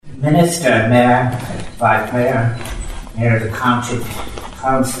Minister, Mayor, Vice Mayor, Mayor of the County,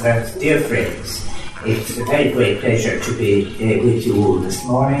 Councillors, dear friends, it's a very great pleasure to be with you all this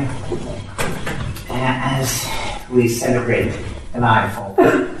morning as we celebrate the life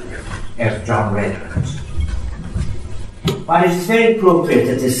of John Redmond. While it is very appropriate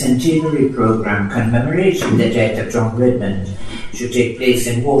that the centenary programme commemorating the death of John Redmond should take place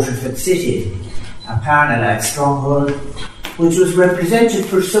in Waterford City, a Parnellite stronghold which was represented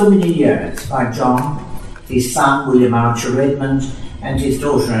for so many years by John, his son William Archer Redmond, and his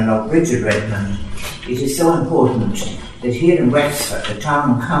daughter-in-law Bridget Redmond, it is so important that here in Wexford, the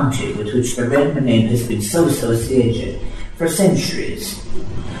town and county with which the Redmond name has been so associated for centuries,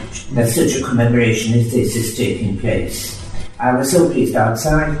 that such a commemoration as this is taking place. I was so pleased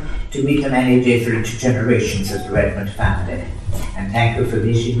outside to meet the many different generations of the Redmond family, and thank you for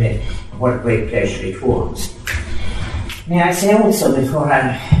meeting me. What a great pleasure it was. May I say also, before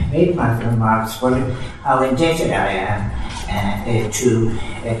I make my remarks, how indebted I am to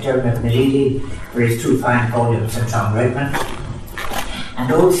Dermot Malidi for his 2 fine volumes of John Redmond.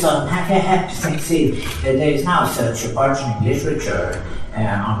 And also, I'm happy to see that there is now such a burgeoning literature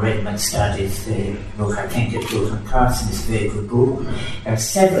on Redmond studies. The book, I think, of Bruton Carson is a very good book. There are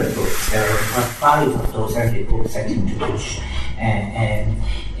several books. There are 5 of those early books, I think,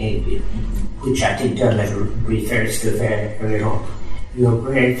 which I think Dermot refers to very often. You're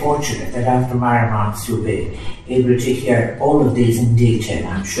very fortunate that after my remarks you'll be able to hear all of these in detail,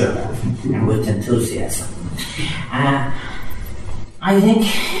 I'm sure, and with enthusiasm. I think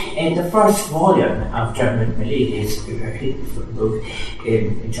the first volume of Dermot Malidi's book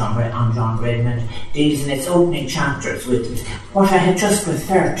on John Redmond deals in its opening chapters with what I had just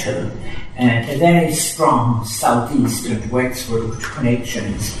referred to, the very strong southeastern Wexford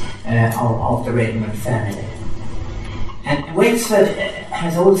connections of the Redmond family. And Wexford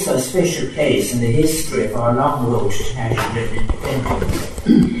has also a special place in the history of our long road to national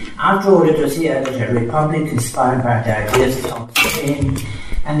independence. After all, it was here that a republic inspired by the ideas of Thomas Paine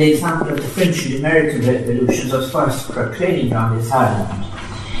and the example of the French and American revolutions was first proclaimed on this island.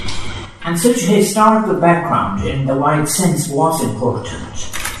 And such a historical background in the wide sense was important.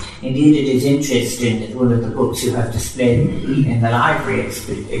 Indeed, it is interesting that one of the books you have displayed in the library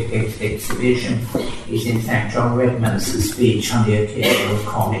exhibition is in fact John Redmond's speech on the occasion of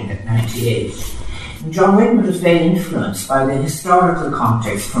calling at 98. And John Redmond was very influenced by the historical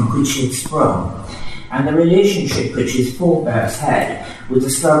context from which he had sprung and the relationship which his forebears had with the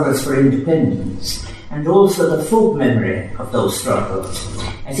struggles for independence, and also the folk memory of those struggles.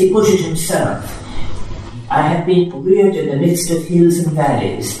 As he put it himself, I have been reared in the midst of hills and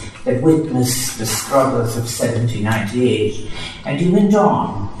valleys that witnessed the struggles of 1798, and he went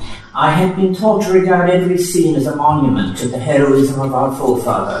on, I had been taught to regard every scene as a monument to the heroism of our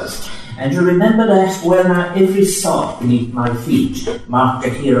forefathers, and to remember that where now every sod beneath my feet marked a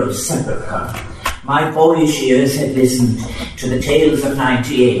hero's sepulchre. My boyish ears had listened to the tales of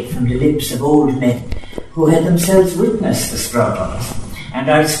 98 from the lips of old men who had themselves witnessed the struggles, and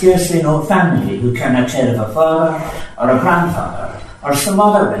I scarcely know a family who cannot tell of a father or a grandfather or some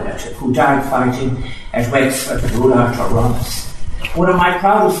other relative who died fighting at Wexford, Roulart or Ross. One of my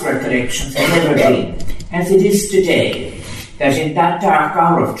proudest recollections has ever been, as it is today, that in that dark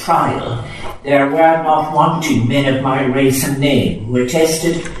hour of trial there were not wanting men of my race and name who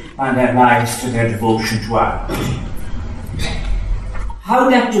attested by their lives to their devotion to Ireland. How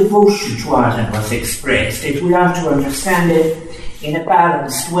that devotion to Ireland was expressed, if we are to understand it in a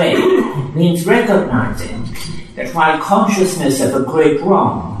balanced way, means recognising that while consciousness of a great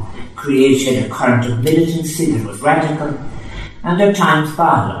wrong created a current of militancy that was radical and at times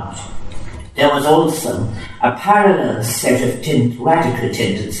violent, there was also a parallel set of radical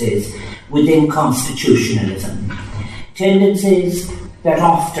tendencies within constitutionalism, tendencies that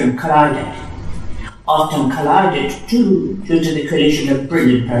often collided due to the collision of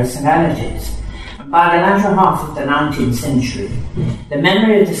brilliant personalities. By the latter half of the 19th century, the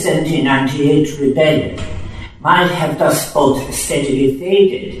memory of the 1798 rebellion might have thus both steadily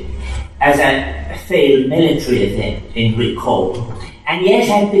faded as a failed military event in recall, and yet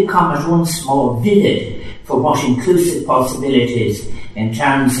had become at once more vivid for what inclusive possibilities in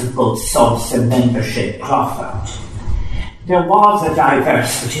terms of both source and membership offered. There was a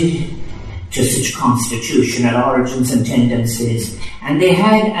diversity to such constitutional origins and tendencies, and they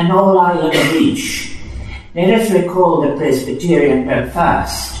had an all-island reach. Let us recall that Presbyterian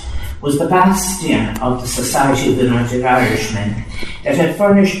Belfast was the bastion of the Society of United Irishmen that had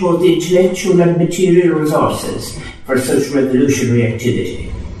furnished both the intellectual and material resources for such revolutionary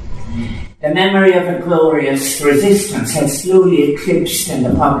activity. The memory of a glorious resistance had slowly eclipsed in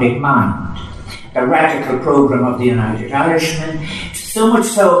the public mind the radical programme of the United Irishmen, so much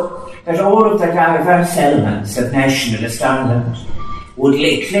so that all of the diverse elements of nationalist Ireland would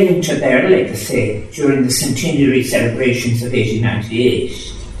lay claim to their legacy during the centenary celebrations of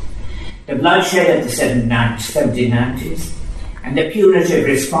 1898. The bloodshed of the 1790s and the punitive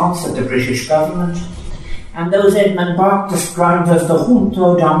response of the British government, and those Edmund Burke described as the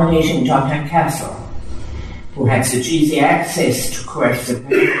junto dominating Dublin Castle, who had such easy access to coercive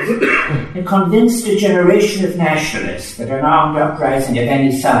measures, and convinced a generation of nationalists that an armed uprising of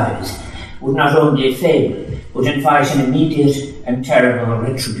any size would not only fail, but invite an immediate and terrible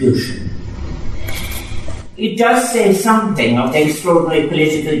retribution. It does say something of the extraordinary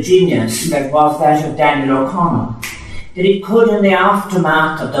political genius that was that of Daniel O'Connell, that he could, in the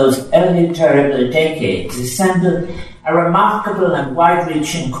aftermath of those early terrible decades, assemble a remarkable and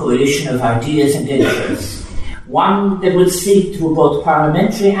wide-reaching coalition of ideas and interests, one that would seek through both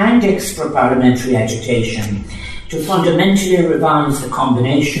parliamentary and extra-parliamentary agitation to fundamentally revise the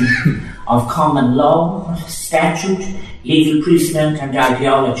combination of common law, statute, legal precedent and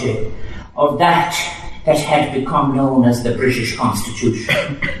ideology of that had become known as the British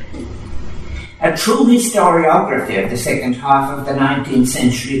Constitution. A true historiography of the second half of the 19th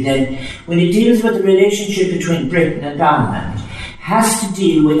century, then, when it deals with the relationship between Britain and Ireland, has to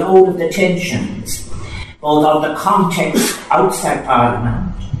deal with all of the tensions, both of the context outside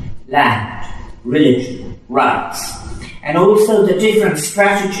Parliament, land, religion, rights, and also the different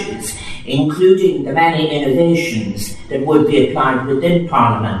strategies, including the many innovations that would be applied within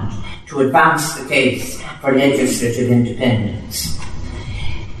Parliament to advance the case for legislative independence.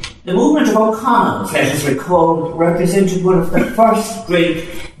 The movement of O'Connell's, let us recall, represented one of the first great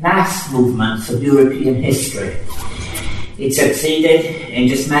mass movements of European history. It succeeded in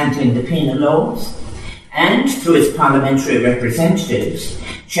dismantling the penal laws and, through its parliamentary representatives,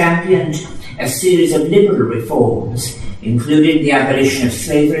 championed a series of liberal reforms, including the abolition of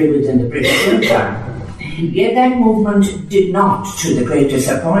slavery within the British Empire. Yet that movement did not, to the great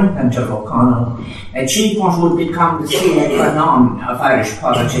disappointment of O'Connell, achieve what would become the sine qua non of Irish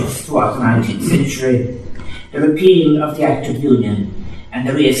politics throughout the 19th century, the repeal of the Act of Union and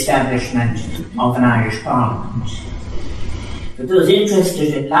the re-establishment of an Irish Parliament. For those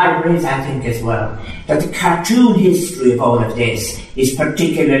interested in libraries, I think as well, that the cartoon history of all of this is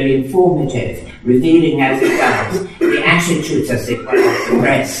particularly informative, revealing as it does the attitudes, as it were, of the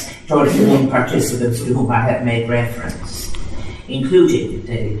press towards the main participants to whom I have made reference, including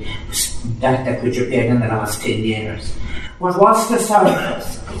that which appeared in the last 10 years. What was to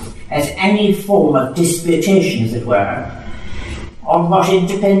surface as any form of disputation, as it were, on what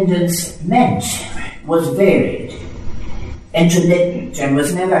independence meant was varied, intermittent, and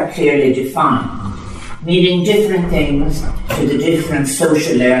was never clearly defined, meaning different things to the different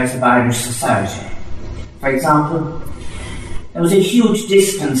social layers of Irish society. For example, there was a huge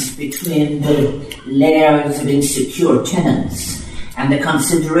distance between the layers of insecure tenants and the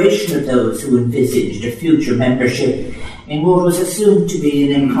consideration of those who envisaged a future membership in what was assumed to be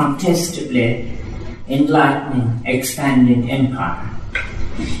an incontestably enlightening, expanding empire.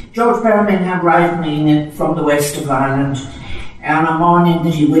 George Birmingham, writing from the west of Ireland on a morning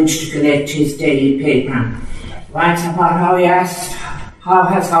that he went to collect his daily paper, writes about how he asked, "How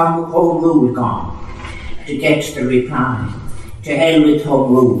has Home Rule gone?" To get the reply, "To hell with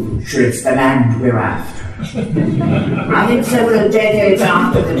Home Rule, sure it's the land we're after." I think several decades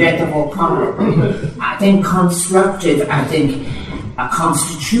after the death of O'Connell, I think constructive, I think a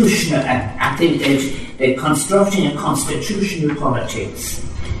constitutional, I think that constructing a constitutional politics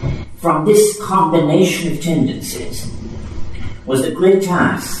from this combination of tendencies was the great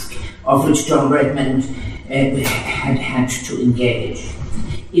task of which John Redmond had to engage.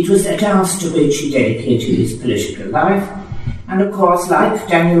 It was a task to which he dedicated his political life, and of course, like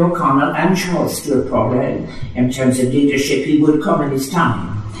Daniel O'Connell and Charles Stewart Parnell, in terms of leadership, he would come in his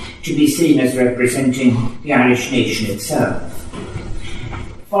time to be seen as representing the Irish nation itself.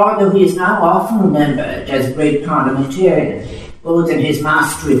 For though he is now often remembered as a great parliamentarian, both in his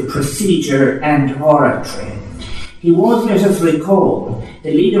mastery of procedure and oratory, he was, let us recall,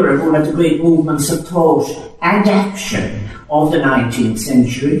 the leader of one of the great movements of thought and action of the 19th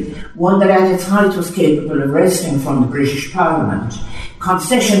century, one that at its height was capable of wresting from the British Parliament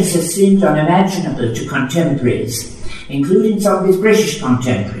concessions that seemed unimaginable to contemporaries, including some of his British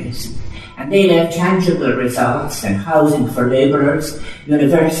contemporaries, and they left tangible results in housing for labourers,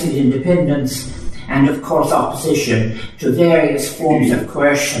 university independence, and of course opposition to various forms of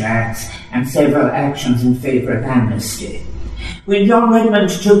coercion acts and several actions in favour of amnesty. When John Redmond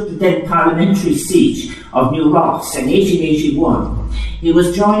took the then parliamentary seat of New Ross in 1881, he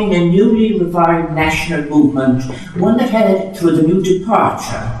was joining a newly revived national movement, one that had, through the new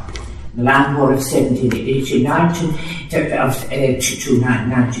departure, the Land War of 1789 to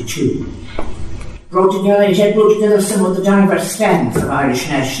 92, brought together some of the diverse strands of Irish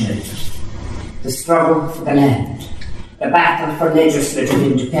nationalism: the struggle for the land, the battle for legislative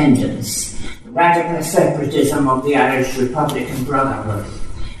independence, the radical separatism of the Irish Republican Brotherhood,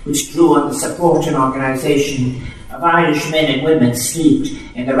 which drew on the support and organisation of Irish men and women steeped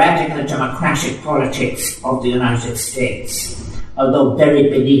in the radical democratic politics of the United States, although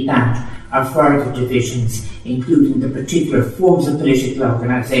buried beneath that are further divisions, including the particular forms of political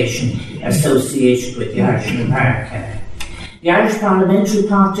organisation associated with the Irish in America. The Irish Parliamentary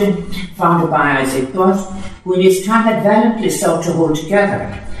Party, founded by Isaac Butt, who in his time had valiantly sought to hold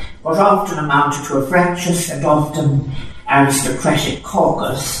together, but often amounted to a fractious and often aristocratic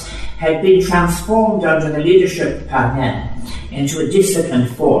caucus, had been transformed under the leadership of Parnell into a disciplined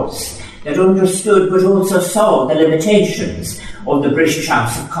force that understood but also saw the limitations of the British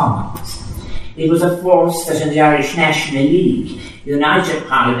House of Commons. It was a force that in the Irish National League united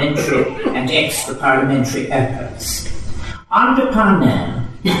parliamentary and extra-parliamentary efforts. Under Parnell,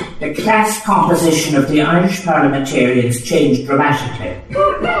 the class composition of the Irish parliamentarians changed dramatically.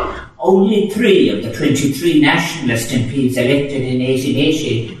 Only 3 of the 23 nationalist MPs elected in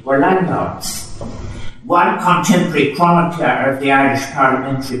 1880 were landlords. One contemporary chronicler of the Irish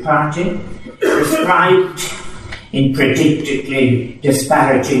Parliamentary Party described in predictably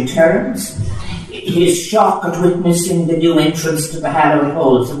disparaging terms his shock at witnessing the new entrance to the hallowed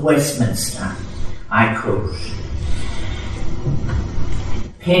halls of Westminster. I quote,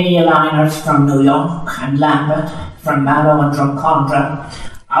 "Penny aligners from New York and Lambeth, from Mallow and Drumcondra,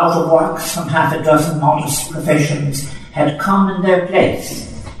 out of works from half a dozen modest professions, had come in their place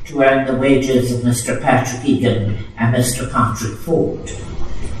to earn the wages of Mr. Patrick Egan and Mr. Patrick Ford.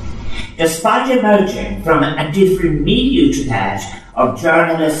 Despite emerging from a different milieu to that of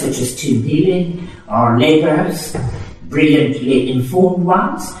journalists such as Tim Healy or labourers, brilliantly informed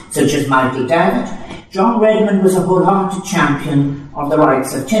ones such as Michael Davitt, John Redmond was a wholehearted champion of the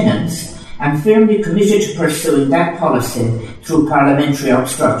rights of tenants and firmly committed to pursuing that policy through parliamentary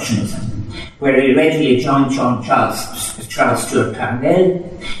obstructionism, where he readily joined Charles Stewart Parnell,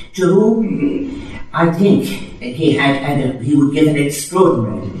 to whom I think he would give an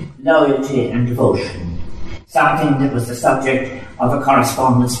extraordinary loyalty and devotion, something that was the subject of a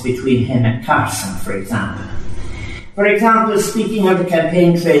correspondence between him and Carson, for example. For example, speaking of the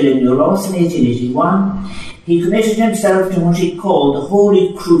campaign trail in New Ross in 1881, he committed himself to what he called the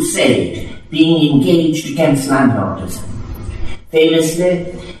Holy Crusade, being engaged against landlordism.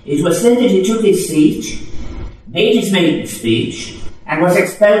 Famously, it was said that he took his seat, made his maiden speech, and was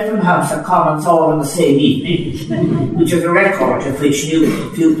expelled from the House of Commons all on the same evening, which is a record of which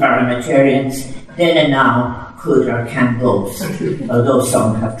few parliamentarians then and now could or can boast, although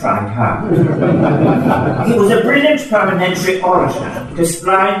some have tried hard. He was a brilliant parliamentary orator,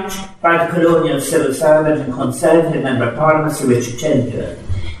 described by the colonial civil servant and Conservative Member of Parliament Sir Richard Temple,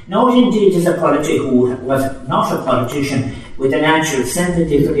 not indeed as a politician who was not a politician with a natural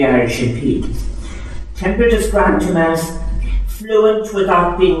sympathy for the Irish MPs. Temple described him as fluent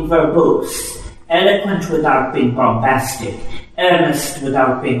without being verbose, eloquent without being bombastic, earnest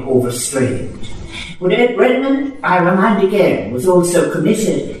without being overstrained. But Ed Redmond, I remind again, was also a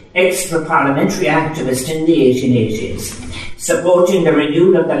committed extra-parliamentary activist in the 1880s, supporting the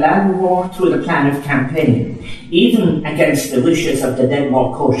renewal of the land war through the plan of campaign, even against the wishes of the then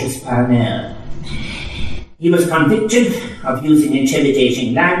more cautious Parnell. He was convicted of using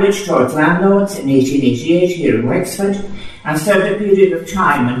intimidating language towards landlords in 1888 here in Wexford and served a period of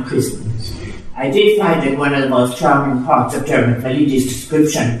time in prison. I did find it one of the most charming parts of Dermot Mulleady's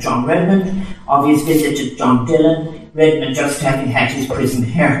description of John Redmond of his visit to John Dillon, Redmond just having had his prison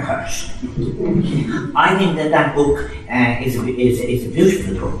haircut. I think that book is a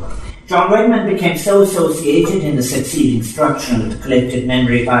beautiful book. John Redmond became so associated in the succeeding structure of the collective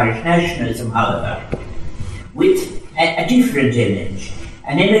memory of Irish nationalism, however, with a different image,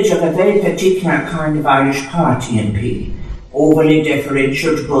 an image of a very particular kind of Irish party MP, overly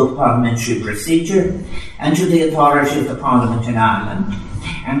deferential to both parliamentary procedure and to the authority of the Parliament in Ireland,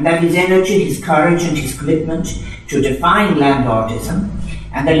 and that his energy, his courage and his commitment to defying landlordism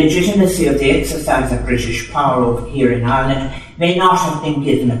and the legitimacy of the exercise of British power over here in Ireland may not have been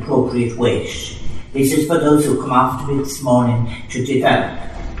given appropriate weight. This is for those who come after me this morning to develop.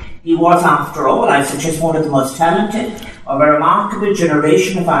 He was, after all, I suggest, one of the most talented of a remarkable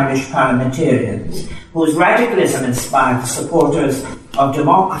generation of Irish parliamentarians whose radicalism inspired the supporters of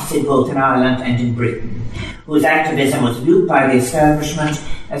democracy both in Ireland and in Britain, whose activism was viewed by the establishment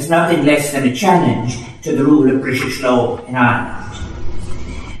as nothing less than a challenge to the rule of British law in Ireland.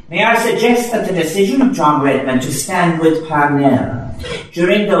 May I suggest that the decision of John Redmond to stand with Parnell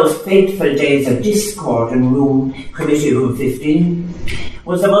during those fateful days of discord in Committee Room 15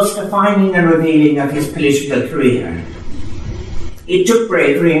 was the most defining and revealing of his political career. It took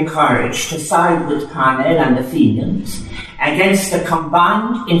bravery and courage to side with Parnell and the Fenians against the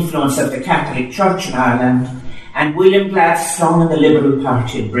combined influence of the Catholic Church in Ireland and William Gladstone and the Liberal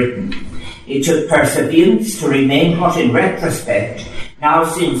Party in Britain. It took perseverance to remain what in retrospect now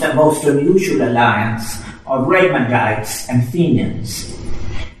seems a most unusual alliance of Redmondites and Fenians.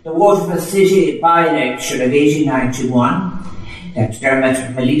 The Waterford City by-election of 1891 that Dermot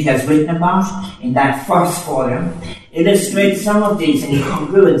Malete has written about in that first volume illustrates some of these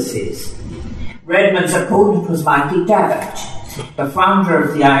incongruencies. Redmond's opponent was Michael Davitt, the founder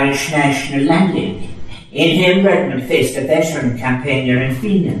of the Irish National Land League. In him, Redmond faced a veteran campaigner in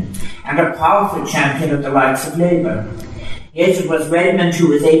Fenian and a powerful champion of the rights of labour. Yet it was Redmond who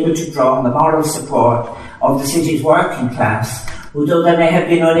was able to draw on the moral support of the city's working class, who, though they may have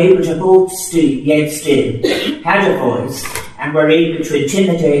been unable to vote, yet still had a voice and were able to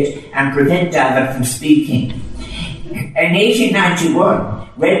intimidate and prevent Davitt from speaking. In 1891,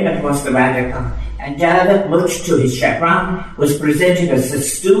 Redmond was the radical, and Davitt, much to his chagrin, was presented as the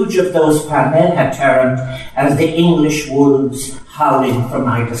stooge of those Parnell had termed as the English wolves howling for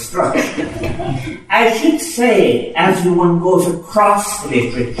my destruction. I should say, as one goes across the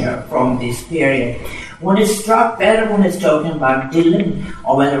literature from this period, one is struck whether one is talking about Dillon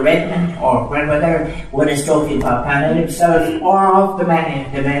or whether Redmond or whether one is talking about Parnell himself or of the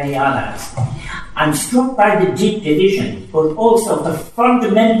many others. I'm struck by the deep division, but also the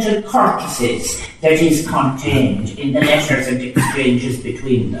fundamental courtesies that is contained in the letters and exchanges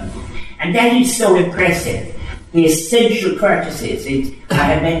between them. And that is so impressive. The essential courtesies. I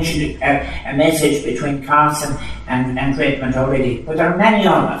have mentioned a message between Carson and Redmond already, but there are many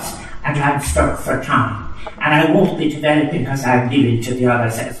others, and I'm stuck for time. And I won't be developing, because I'm leaving to the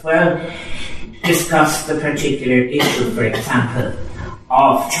others as well, discuss the particular issue, for example,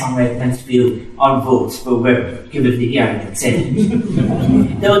 of John Redmond's view on votes for women, given the Irish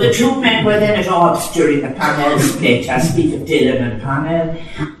Senate. Though the two men were then at odds during the Parnell split, I speak of Dillon and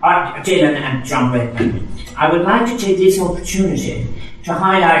John Redmond, I would like to take this opportunity to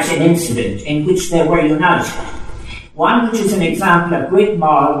highlight an incident in which they were united, one which is an example of great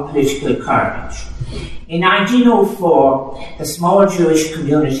moral political courage. In 1904, the small Jewish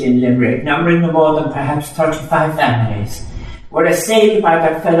community in Limerick, numbering no more than perhaps 35 families, were assailed by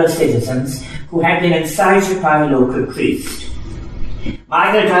their fellow citizens who had been incited by a local priest.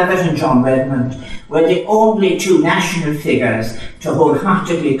 Michael Davitt and John Redmond were the only two national figures to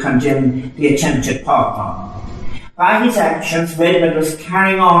wholeheartedly condemn the attempted pogrom. By his actions, Redmond was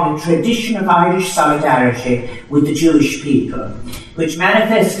carrying on a tradition of Irish solidarity with the Jewish people, which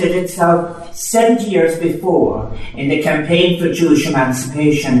manifested itself 70 years before in the campaign for Jewish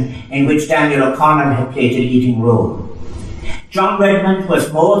emancipation, in which Daniel O'Connell had played a leading role. John Redmond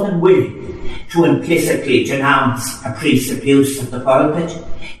was more than willing to implicitly denounce a priest's abuse of the pulpit.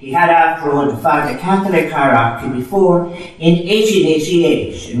 He had, after all, defied the Catholic hierarchy before in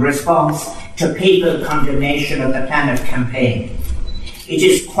 1888 in response to papal condemnation of the Planet campaign. It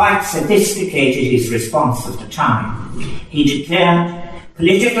is quite sophisticated, his response at the time. He declared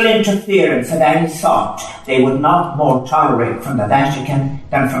political interference of any sort they would not more tolerate from the Vatican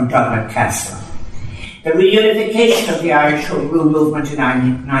than from Dublin Castle. The reunification of the Irish Home Rule movement in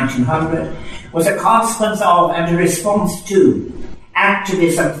 1900 was a consequence of and a response to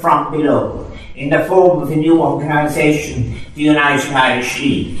activism from below in the form of a new organisation, the United Irish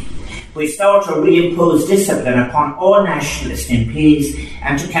League, which sought to reimpose discipline upon all nationalist MPs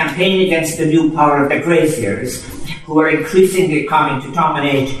and to campaign against the new power of the graziers, who were increasingly coming to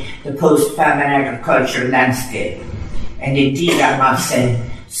dominate the post-famine agricultural landscape. And indeed, I must say,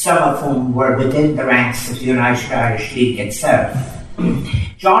 some of whom were within the ranks of the United Irish League itself.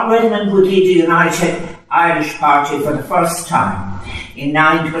 John Redmond would lead the United Irish Party for the first time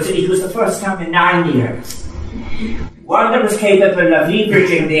it was the first time in 9 years. One that was capable of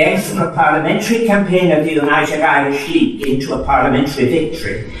leveraging the excellent parliamentary campaign of the United Irish League into a parliamentary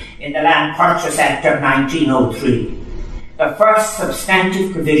victory in the Land Purchase Act of 1903, the first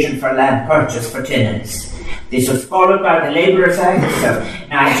substantive provision for land purchase for tenants. This was followed by the Labourers Acts of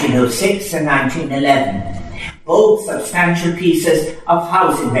 1906 and 1911. both substantial pieces of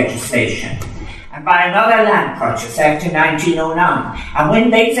housing legislation, and by another Land Purchase Act in 1909. And when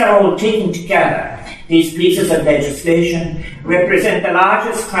these are all taken together, these pieces of legislation represent the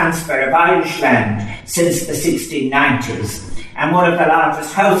largest transfer of Irish land since the 1690s, and one of the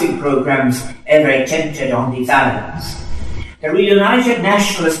largest housing programmes ever attempted on these islands. The reunited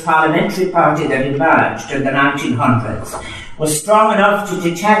Nationalist Parliamentary Party that emerged in the 1900s was strong enough to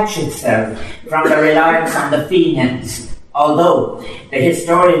detach itself from the reliance on the Fenians, although the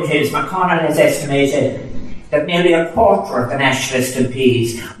historian James McConnell has estimated that nearly a quarter of the Nationalist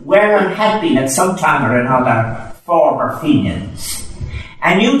MPs were and had been at some time or another former Fenians.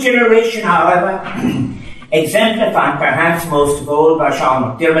 A new generation, however, exemplified perhaps most of all by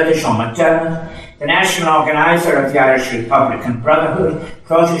Sean McDermott, the national organiser of the Irish Republican Brotherhood,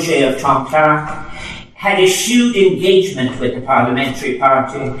 protege of Tom Clark, had eschewed engagement with the parliamentary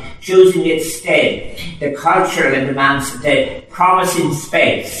party, choosing instead the cultural and promising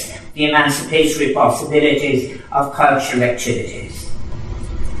space, the emancipatory possibilities of cultural activities.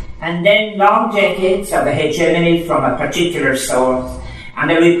 And then long decades of a hegemony from a particular source and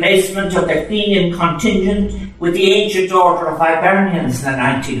the replacement of the Fenian contingent with the ancient order of Hibernians in the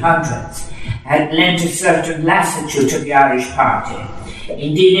 1900s had lent a certain lassitude to the Irish party.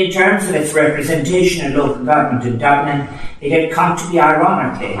 Indeed, in terms of its representation in local government in Dublin, it had come to be,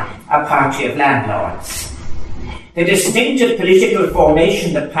 ironically, a party of landlords. The distinctive political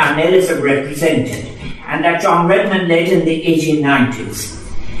formation that Parnellism represented, and that John Redmond led in the 1890s,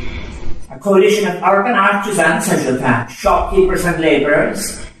 a coalition of urban artisans, as you have, shopkeepers and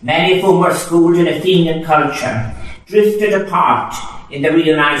labourers, many of whom were schooled in Athenian culture, drifted apart in the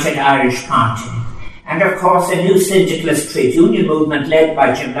reunited Irish party. And of course a new syndicalist trade union movement led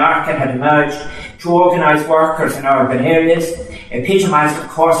by Jim Larkin had emerged to organise workers in urban areas, epitomised of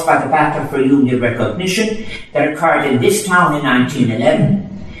course by the battle for union recognition that occurred in this town in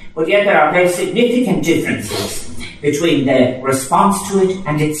 1911. But yet there are very significant differences between the response to it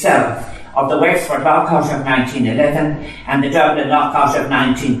and itself of the Wexford lockout of 1911 and the Dublin lockout of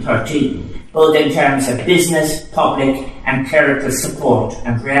 1913, both in terms of business, public and clerical support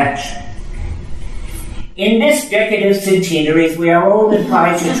and reaction. In this decade of centenaries, we are all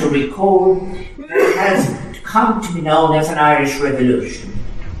invited to recall what has come to be known as an Irish Revolution.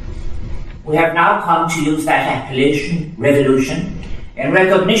 We have now come to use that appellation, revolution, in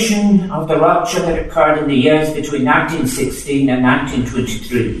recognition of the rupture that occurred in the years between 1916 and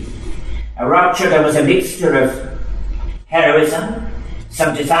 1923. A rupture that was a mixture of heroism,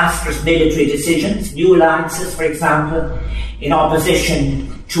 some disastrous military decisions, new alliances, for example, in opposition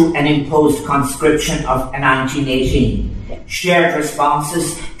to an imposed conscription of 1918, shared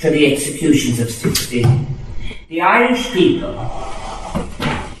responses to the executions of 16. The Irish people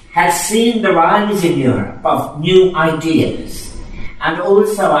have seen the rise in Europe of new ideas, and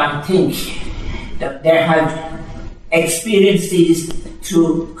also I think that they have experienced these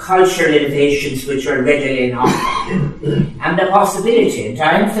through cultural innovations which are readily enough, and the possibility, and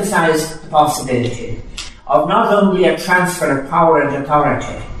I emphasise the possibility, of not only a transfer of power and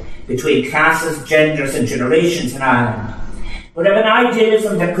authority between classes, genders and generations in Ireland, but of an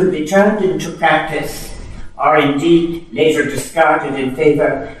idealism that could be turned into practice or indeed later discarded in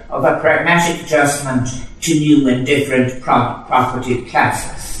favour of a pragmatic adjustment to new and different property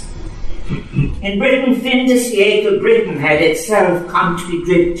classes. In Britain, fin de siècle, Britain had itself come to be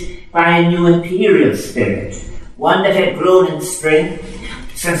gripped by a new imperial spirit, one that had grown in strength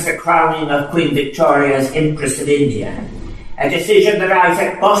since the crowning of Queen Victoria's Empress of India, a decision that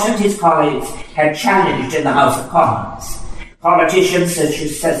Isaac Butt and his colleagues had challenged in the House of Commons. Politicians such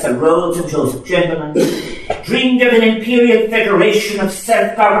as Cecil Rhodes and Joseph Gentleman dreamed of an imperial federation of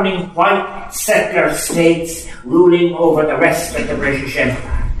self-governing white settler states ruling over the rest of the British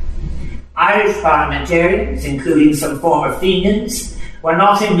Empire. Irish parliamentarians, including some former Fenians, were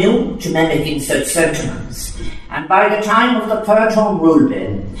not immune to mimicking such sentiments, and by the time of the Third Home Rule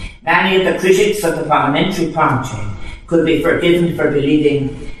Bill, many of the critics of the parliamentary party could be forgiven for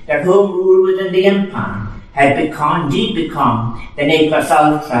believing that home rule within the empire had indeed become the ne plus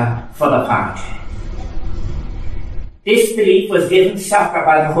ultra for the party. This belief was given succour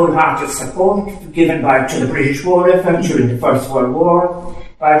by the wholehearted support given to the British war effort during the First World War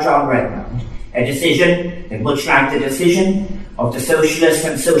by John Redmond, a decision that, much like the decision of the Socialist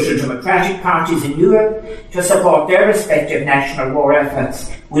and Social Democratic parties in Europe to support their respective national war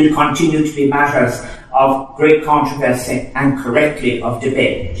efforts, will continue to be matters of great controversy and correctly of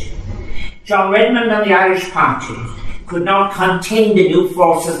debate. John Redmond and the Irish Party could not contain the new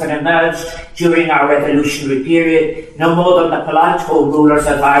forces that emerged during our revolutionary period, no more than the polite home rulers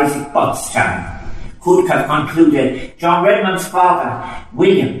of Isaac Butt's time could have concluded John Redmond's father,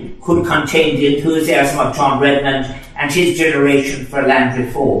 William, could contain the enthusiasm of John Redmond and his generation for land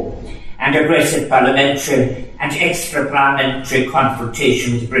reform and aggressive parliamentary and extra-parliamentary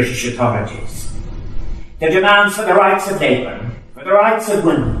confrontation with British authorities. The demands for the rights of labour, for the rights of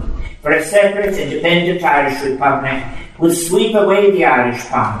women, for a separate, independent Irish Republic would sweep away the Irish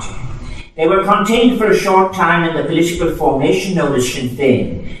Party. They were contained for a short time in the political formation known as Sinn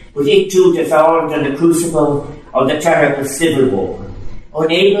Féin, but it too dissolved in the crucible of the terrible Civil War,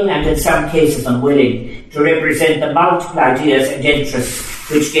 unable and in some cases unwilling to represent the multiple ideas and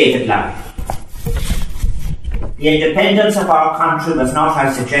interests which gave it life. The independence of our country was not,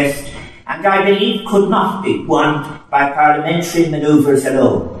 I suggest, and I believe could not be won by parliamentary manoeuvres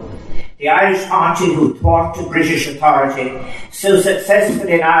alone. The Irish Party, who thwarted British authority so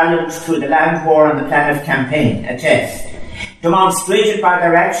successfully in Ireland through the Land War and the Plymouth Campaign, attest, demonstrated by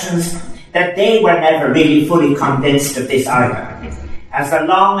their actions that they were never really fully convinced of this either, as the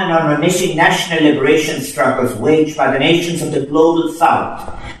long and unremitting national liberation struggles waged by the nations of the global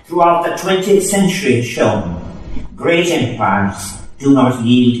South throughout the 20th century have shown, great empires do not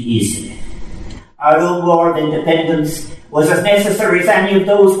yield easily. Our own war of independence was as necessary as any of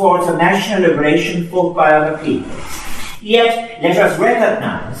those wars of national liberation fought by other peoples. Yet, let us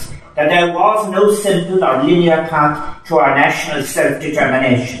recognise that there was no simple or linear path to our national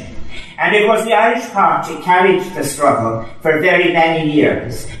self-determination, and it was the Irish Party carried the struggle for very many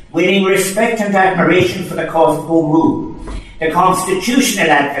years, winning respect and admiration for the cause of Home Rule. The constitutional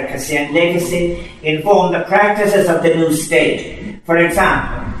advocacy and legacy informed the practices of the new state. For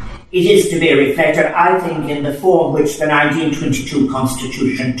example, it is to be reflected, I think, in the form which the 1922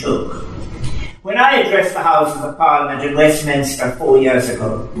 Constitution took. When I addressed the Houses of Parliament in Westminster 4 years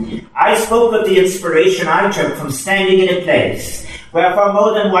ago, I spoke of the inspiration I took from standing in a place where for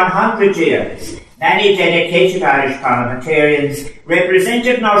more than 100 years many dedicated Irish parliamentarians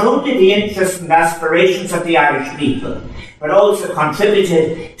represented not only the interests and aspirations of the Irish people, but also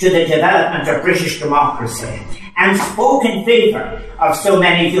contributed to the development of British democracy and spoke in favour of so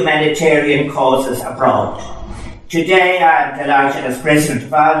many humanitarian causes abroad. Today I am delighted as President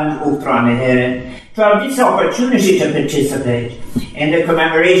of Ireland, Uachtaráin Ó HÉireann, to have this opportunity to participate in the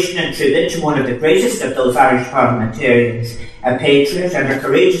commemoration and tribute to one of the greatest of those Irish parliamentarians, a patriot and a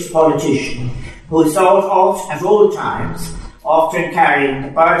courageous politician who sought at all times, often carrying the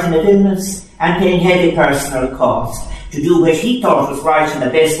burden of illness and paying heavy personal cost, to do what he thought was right in the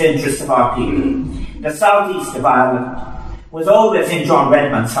best interest of our people. The southeast of Ireland was always in John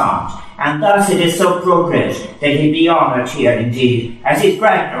Redmond's heart, and thus it is so appropriate that he be honoured here indeed, as his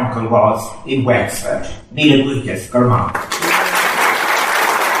grand-uncle was in Wexford. Míle buíochas, Gurmá.